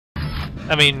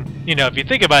I mean, you know, if you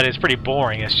think about it, it's pretty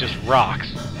boring. It's just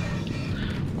rocks.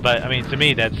 But, I mean, to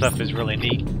me, that stuff is really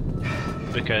neat.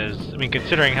 Because, I mean,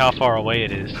 considering how far away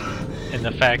it is, and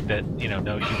the fact that, you know,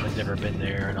 no human's ever been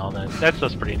there and all that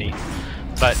stuff's pretty neat.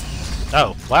 But,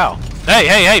 oh, wow. Hey,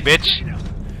 hey, hey, bitch!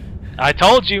 I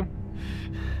told you!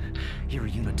 You're a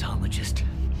unitologist.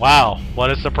 Wow,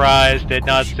 what a surprise. Did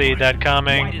not see that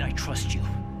coming. Why did I trust you?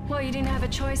 Well, you didn't have a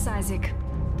choice, Isaac.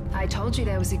 I told you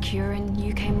there was a cure and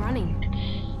you came running.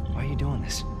 Why are you doing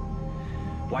this?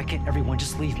 Why can't everyone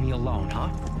just leave me alone, huh?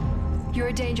 You're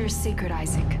a dangerous secret,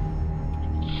 Isaac.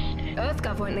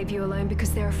 EarthGov won't leave you alone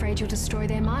because they're afraid you'll destroy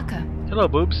their marker. Hello,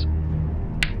 boobs.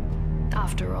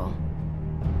 After all,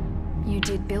 you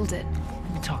did build it.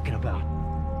 What are you talking about?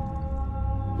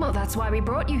 Well, that's why we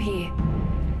brought you here.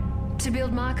 To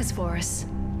build markers for us.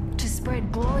 To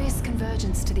spread glorious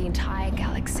convergence to the entire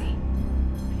galaxy.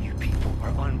 You people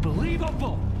are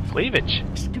unbelievable! Cleavage.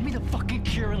 Just give me the fucking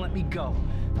cure and let me go.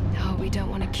 No, we don't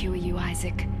want to cure you,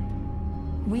 Isaac.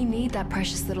 We need that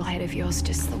precious little head of yours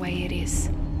just the way it is.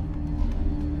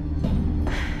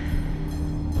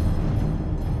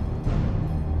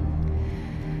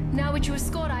 Now would you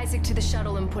escort Isaac to the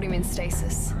shuttle and put him in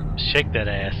stasis? Shake that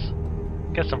ass.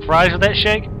 Got some fries with that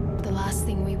shake? The last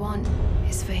thing we want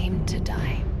is for him to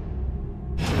die.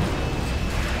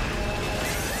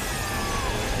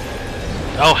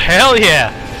 Oh, hell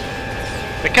yeah!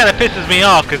 That kind of pisses me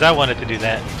off because I wanted to do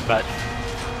that, but...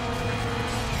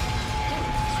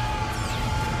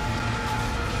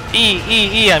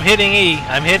 E, I'm hitting E,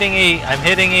 I'm hitting E, I'm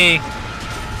hitting E.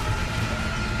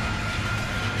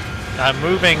 I'm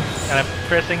moving, and I'm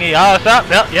pressing E. Oh, stop!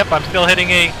 No, yep, I'm still hitting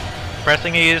E.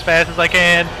 Pressing E as fast as I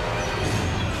can.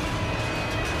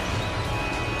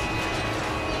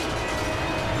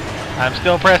 I'm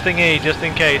still pressing E, just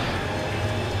in case.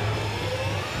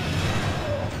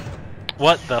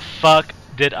 What the fuck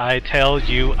did I tell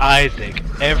you, Isaac?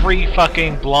 Every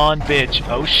fucking blonde bitch.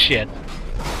 Oh shit.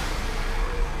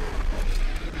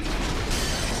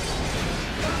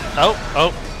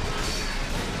 Oh.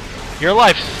 Your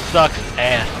life sucks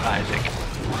ass, Isaac.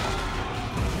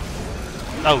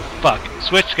 Oh fuck.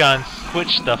 Switch guns.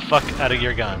 Switch the fuck out of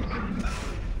your guns.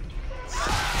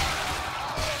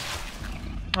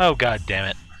 Oh god damn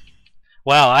it.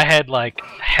 Wow, I had like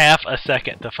half a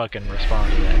second to fucking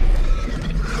respond to that.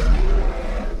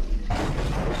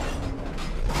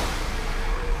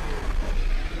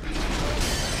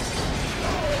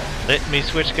 Let me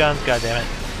switch guns, goddammit.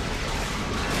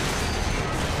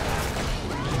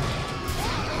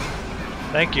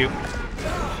 Thank you.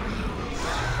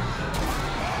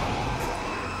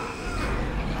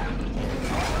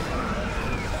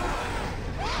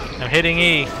 I'm hitting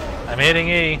E. I'm hitting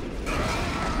E.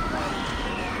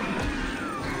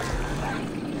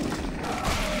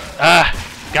 Ah!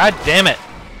 God damn it!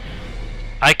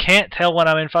 I can't tell when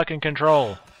I'm in fucking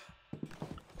control.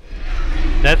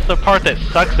 That's the part that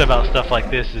sucks about stuff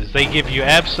like this, is they give you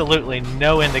absolutely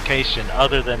no indication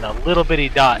other than a little bitty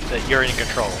dot that you're in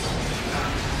control.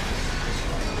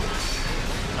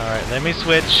 Alright, let me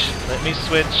switch. Let me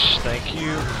switch. Thank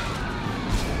you.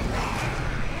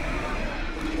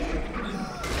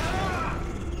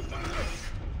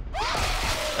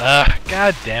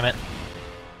 God damn it.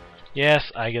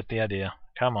 Yes, I get the idea.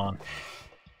 Come on.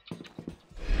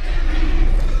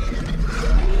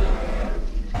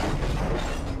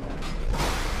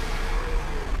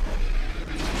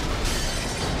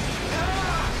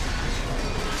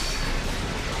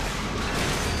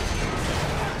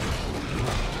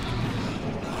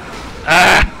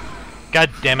 Ah! God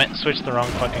damn it, switched the wrong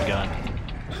fucking gun.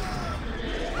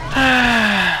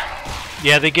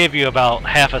 Yeah, they give you about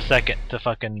half a second to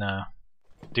fucking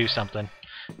do something.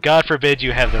 God forbid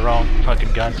you have the wrong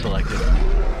fucking gun selected.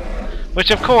 Which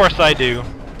of course I do.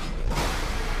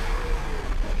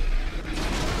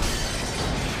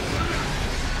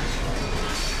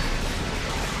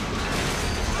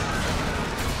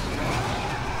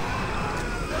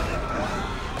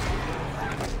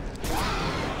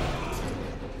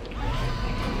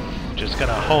 Just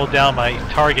gonna hold down my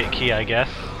target key, I guess.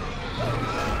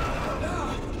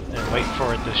 And wait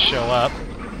for it to show up.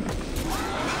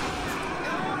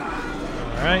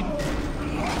 Alright.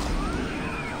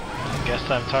 Guess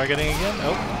I'm targeting again.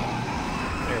 Oh.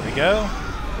 There we go.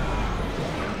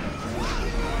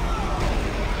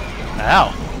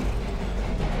 Ow.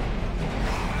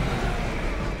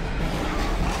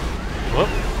 Whoop.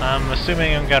 I'm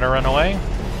assuming I'm gonna run away.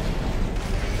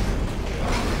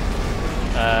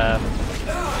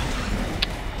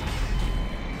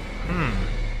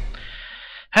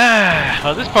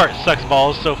 Well, this part sucks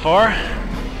balls so far.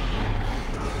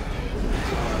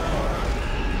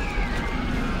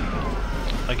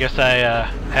 I guess I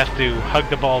have to hug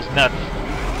the ball's nuts.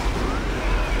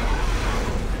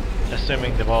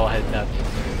 Assuming the ball had nuts.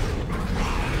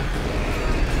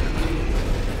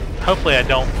 Hopefully I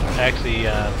don't actually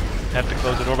have to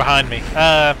close the door behind me.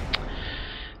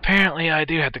 Apparently I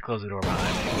do have to close the door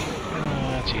behind me.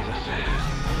 Oh, Jesus.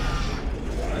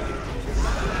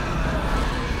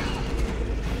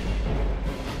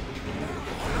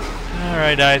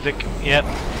 Alright, Isaac. Yep,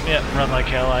 run like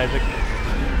hell, Isaac.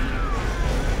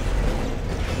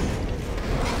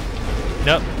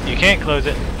 Nope, you can't close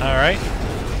it. Alright.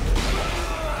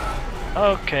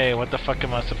 Okay, what the fuck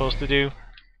am I supposed to do?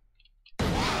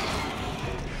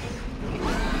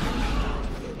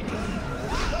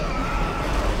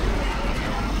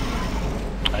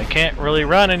 I can't really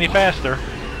run any faster.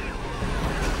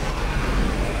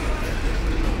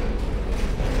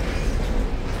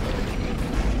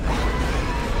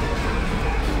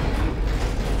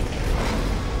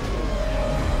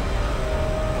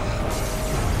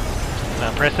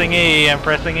 I'm pressing E, I'm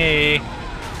pressing E.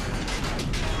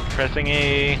 Pressing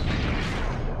E.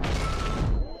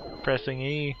 Pressing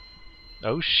E.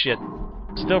 Oh shit.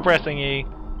 Still pressing E.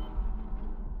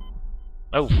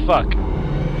 Oh fuck.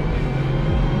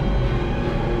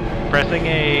 Pressing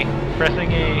E.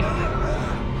 Pressing E.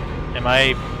 Am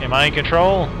I in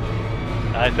control?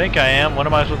 I think I am. What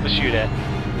am I supposed to shoot at?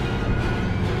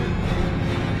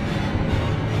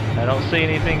 I don't see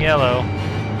anything yellow.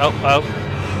 Oh.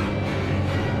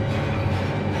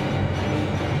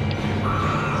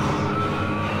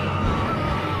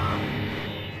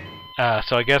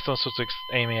 So I guess I'm supposed to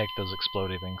aiming at those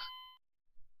exploding things.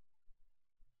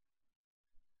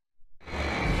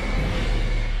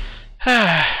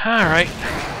 Alright.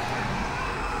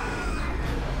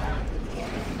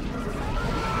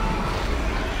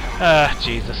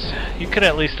 Jesus. You could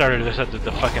at least started this at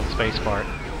the fucking space part.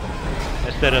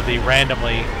 Instead of the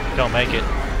randomly don't make it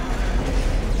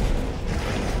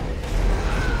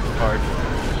part.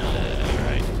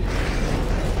 Alright.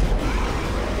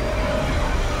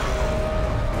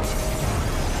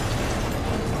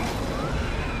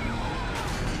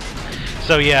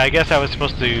 So yeah, I guess I was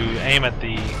supposed to aim at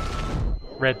the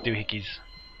red doohickeys.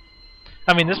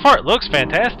 I mean, this part looks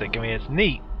fantastic. I mean, it's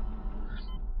neat.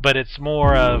 But it's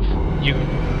more of, you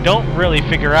don't really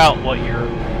figure out what you're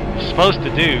supposed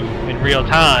to do in real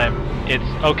time. It's,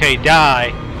 okay,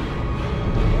 die,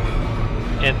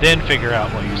 and then figure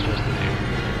out what you're supposed to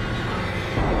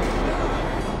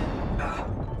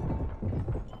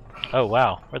do. Oh,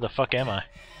 wow. Where the fuck am I?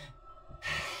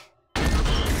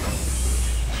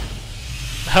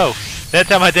 Oh, that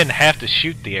time I didn't have to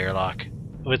shoot the airlock.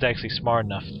 It was actually smart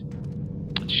enough.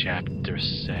 Chapter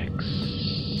 6.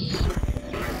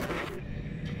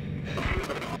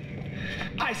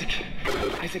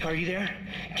 Isaac, are you there?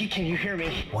 Can you hear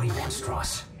me? What do you want,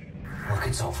 Strauss? Look,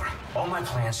 it's over. All my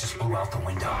plans just blew out the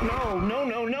window.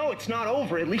 No, it's not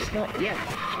over. At least not yet.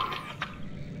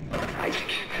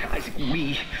 Isaac,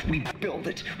 we build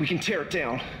it. We can tear it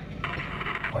down.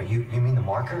 What, you mean the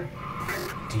marker?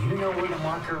 Do you know where the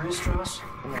marker is, Strauss?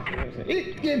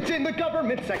 It's in the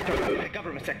government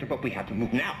sector. But we have to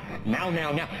move now,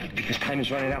 because time is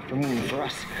running out for moving for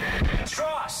us.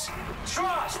 Strauss,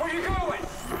 where are you going?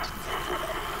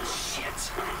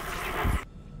 Shit.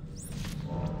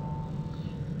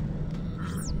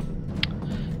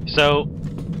 So,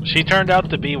 she turned out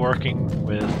to be working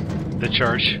with the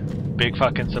church. Big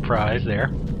fucking surprise there.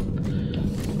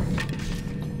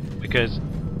 Because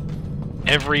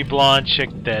every blonde chick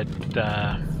that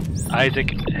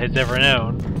Isaac has ever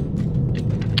known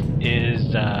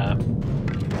is a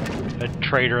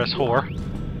traitorous whore.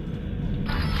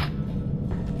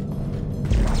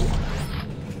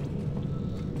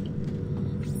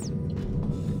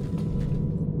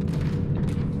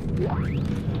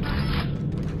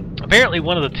 Apparently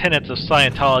one of the tenets of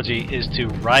Scientology is to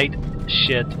write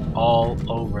shit all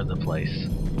over the place.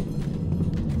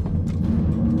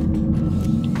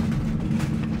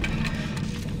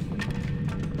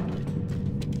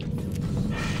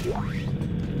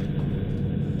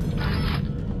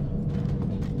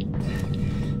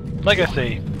 Like I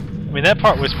say, I mean, that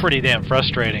part was pretty damn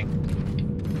frustrating.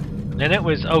 And it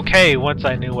was okay once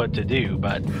I knew what to do,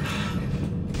 but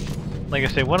like I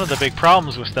say, one of the big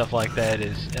problems with stuff like that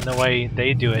is, and the way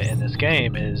they do it in this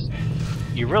game, is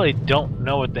you really don't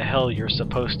know what the hell you're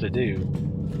supposed to do.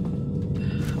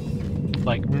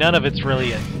 Like, none of it's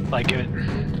really,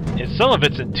 some of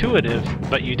it's intuitive,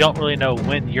 but you don't really know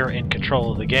when you're in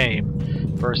control of the game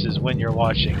versus when you're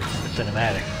watching the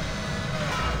cinematic.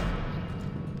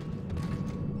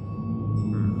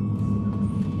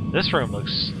 This room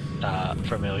looks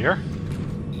familiar.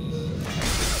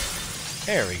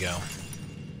 There we go.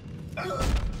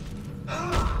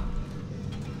 I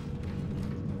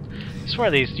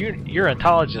swear these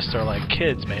urologists are like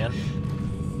kids, man.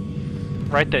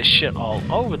 Write that shit all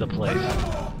over the place.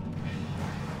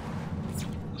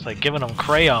 It's like giving them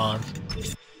crayons.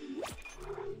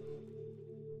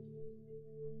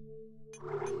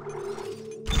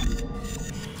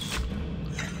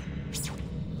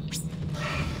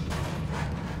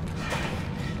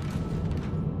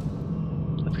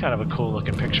 That's kind of a cool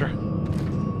looking picture.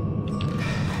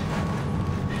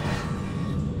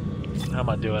 How am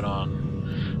I doing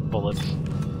on bullets?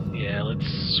 Yeah, let's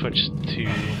switch to...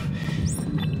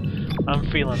 I'm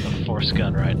feeling the force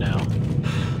gun right now.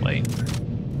 Wait.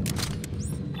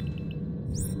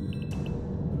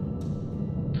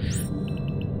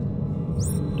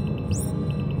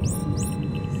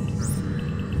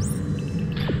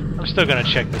 I'm still gonna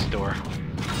check this door.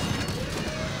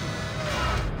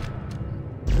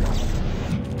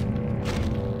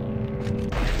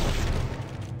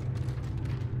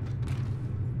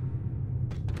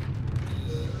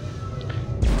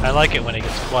 I like it when it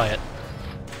gets quiet.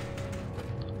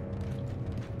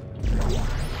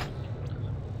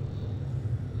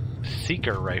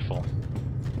 Seeker rifle.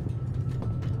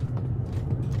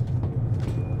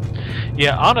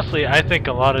 Yeah, honestly, I think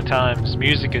a lot of times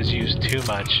music is used too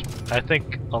much. I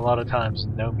think a lot of times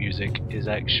no music is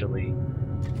actually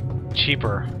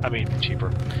cheaper. I mean,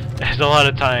 cheaper. It's a lot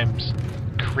of times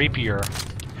creepier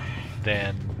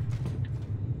than...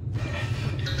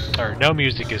 Or no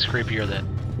music is creepier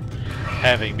than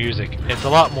having music. It's a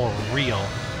lot more real.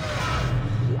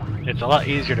 It's a lot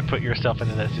easier to put yourself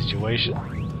into that situation.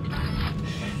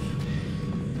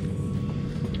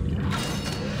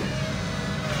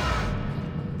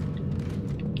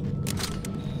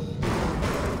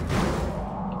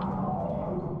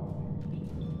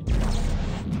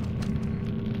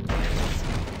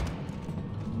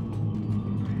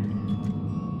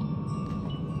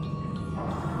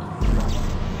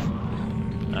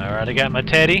 Alright, I got my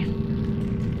teddy.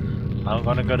 I'm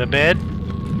gonna go to bed.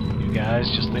 You guys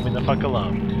just leave me the fuck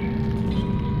alone.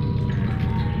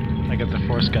 I got the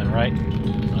force gun, right?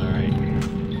 Alright.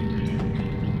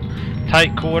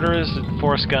 Tight quarters and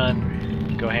force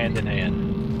gun go hand in hand.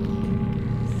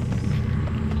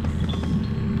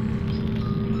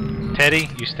 Teddy,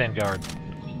 you stand guard.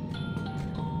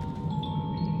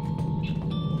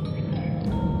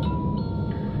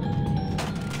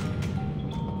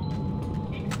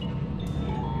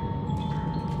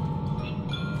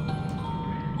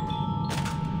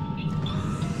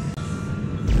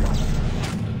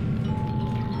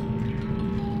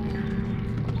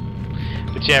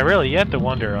 But yeah, really, you have to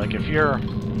wonder, like, if you're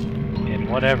in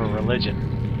whatever religion.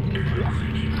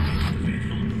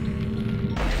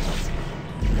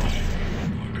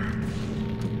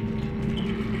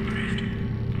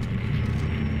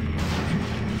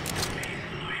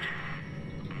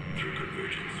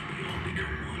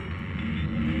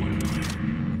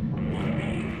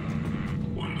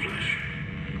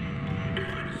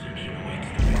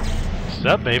 What's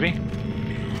up, baby?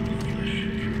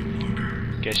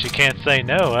 Guess you can't say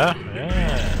no, huh?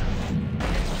 Yeah.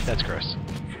 That's gross.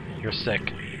 You're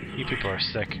sick. You people are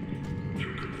sick.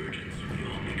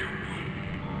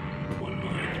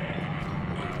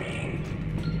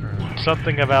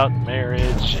 Something about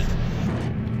marriage and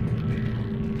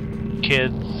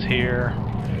kids here.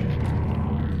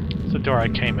 It's the door I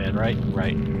came in, right?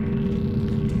 Right.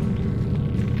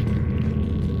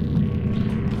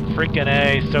 Freaking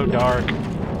A, so dark.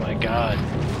 Oh my god.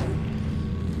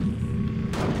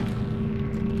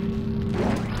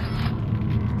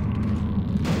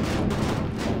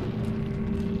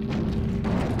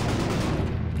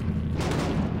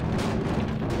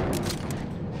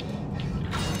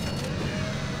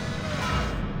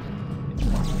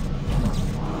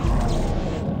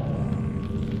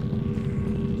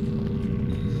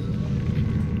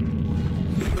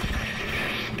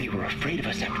 Afraid of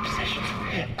us after the sessions.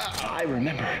 I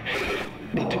remember.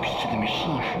 They took us to the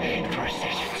machine for our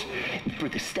sessions, for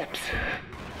the steps.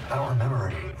 I don't remember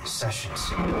any sessions.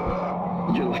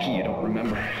 You're lucky you don't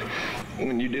remember.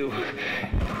 When you do,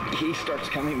 he starts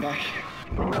coming back.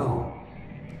 Who?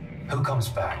 Who comes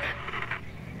back?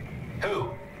 Who?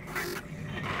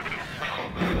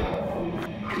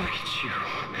 Look at you.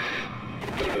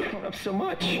 You've grown up so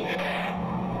much.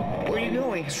 Where are you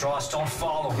going? Strauss, don't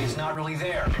follow. He's not really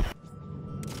there.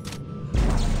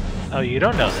 Oh, you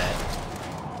don't know that.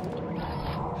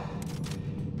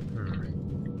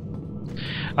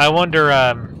 I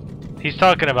wonder, he's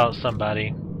talking about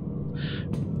somebody.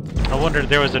 I wonder if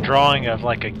there was a drawing of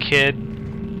like a kid.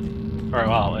 Or,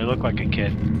 well, it looked like a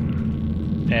kid.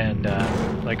 and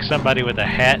like somebody with a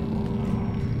hat,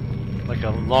 like a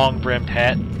long-brimmed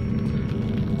hat.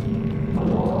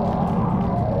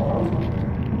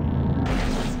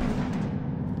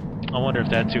 I wonder if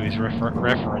that's who he's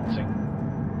referencing.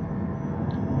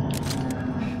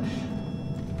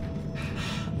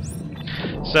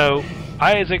 So,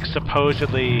 Isaac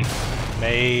supposedly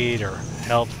made or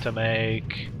helped to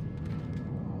make...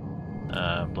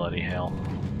 bloody hell.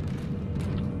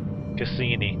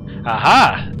 Cassini.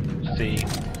 Aha! See,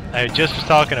 I just was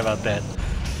talking about that.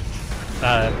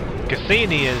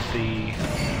 Cassini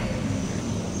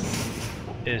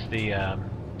is the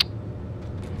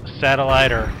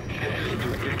satellite or...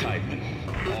 Director Titan.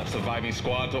 All surviving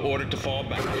squads are ordered to fall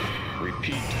back.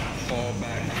 Repeat, fall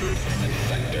back from the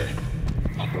sector.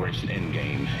 Operation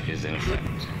Endgame is in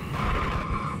effect.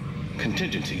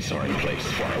 Contingencies are in place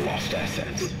for our lost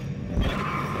assets.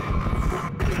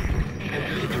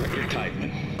 Director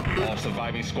Titan. All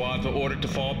surviving squads are ordered to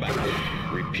fall back.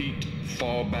 Repeat,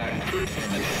 fall back from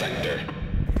the sector.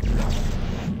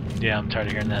 Yeah, I'm tired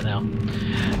of hearing that now.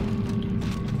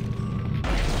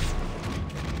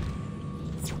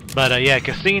 But yeah,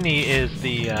 Cassini is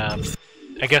the,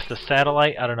 I guess the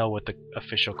satellite. I don't know what the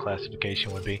official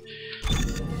classification would be.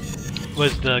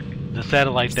 Was the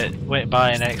satellite that went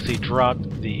by and actually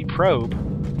dropped the probe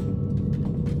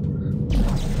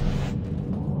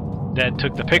that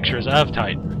took the pictures of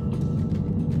Titan.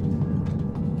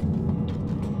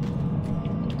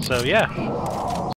 So yeah.